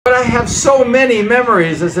have so many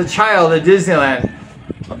memories as a child at Disneyland.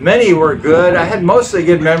 Many were good. I had mostly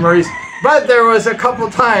good memories, but there was a couple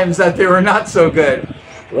times that they were not so good.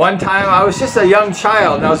 One time I was just a young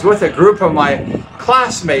child and I was with a group of my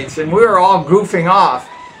classmates and we were all goofing off.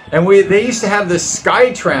 And they used to have this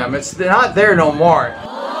sky tram. It's not there no more.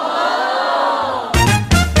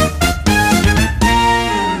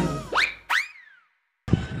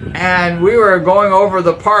 And we were going over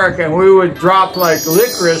the park and we would drop like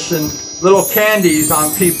licorice and little candies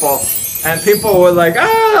on people. And people would like,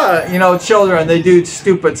 ah, you know, children, they do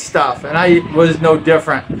stupid stuff. And I was no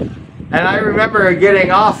different. And I remember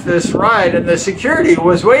getting off this ride and the security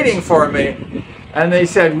was waiting for me. And they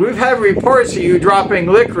said, we've had reports of you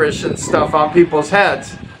dropping licorice and stuff on people's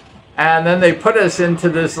heads. And then they put us into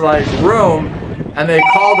this like room and they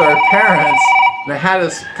called our parents. They had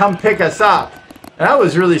us come pick us up. And I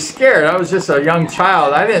was really scared. I was just a young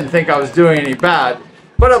child. I didn't think I was doing any bad.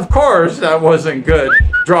 But of course, that wasn't good,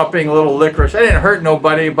 dropping a little licorice. I didn't hurt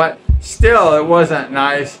nobody, but still, it wasn't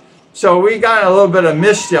nice. So we got a little bit of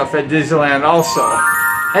mischief at Disneyland also.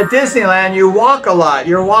 At Disneyland, you walk a lot.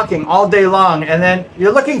 You're walking all day long, and then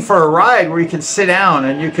you're looking for a ride where you can sit down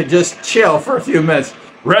and you could just chill for a few minutes,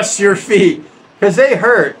 rest your feet, because they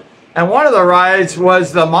hurt. And one of the rides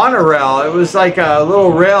was the monorail. It was like a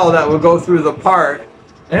little rail that would go through the park.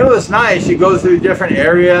 And it was nice. You go through different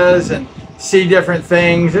areas and see different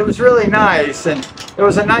things. It was really nice. And it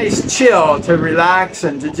was a nice chill to relax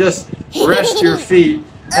and to just rest your feet.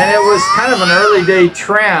 And it was kind of an early day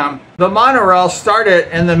tram. The monorail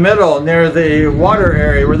started in the middle near the water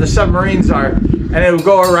area where the submarines are. And it would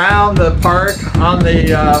go around the park on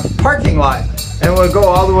the parking lot. And it would go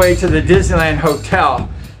all the way to the Disneyland Hotel.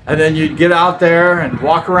 And then you'd get out there and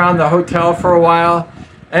walk around the hotel for a while.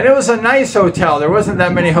 And it was a nice hotel. There wasn't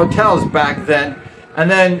that many hotels back then. And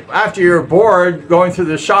then after you're bored going through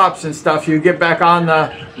the shops and stuff, you get back on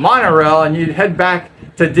the monorail and you'd head back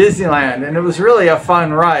to Disneyland. And it was really a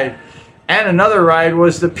fun ride. And another ride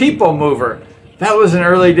was the People Mover. That was an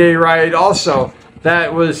early day ride also.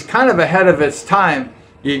 That was kind of ahead of its time.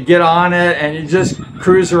 You'd get on it and you just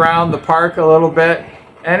cruise around the park a little bit.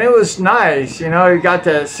 And it was nice, you know, you got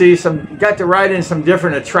to ride in some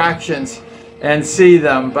different attractions and see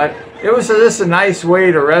them. But it was just a nice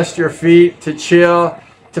way to rest your feet, to chill,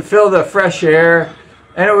 to feel the fresh air.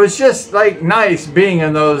 And it was just like nice being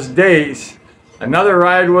in those days. Another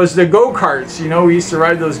ride was the go-karts. You know, we used to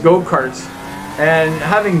ride those go-karts. And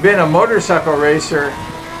having been a motorcycle racer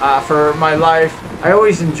for my life, I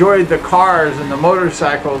always enjoyed the cars and the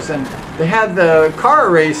motorcycles. And they had the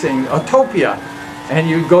car racing, Autopia. And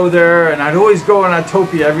you'd go there, and I'd always go on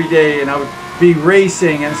Autopia every day, and I would be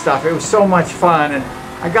racing and stuff. It was so much fun, and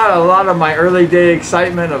I got a lot of my early day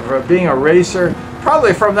excitement of being a racer,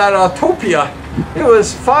 probably from that Autopia. It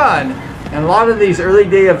was fun, and a lot of these early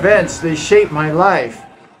day events, they shaped my life,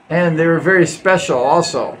 and they were very special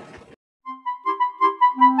also.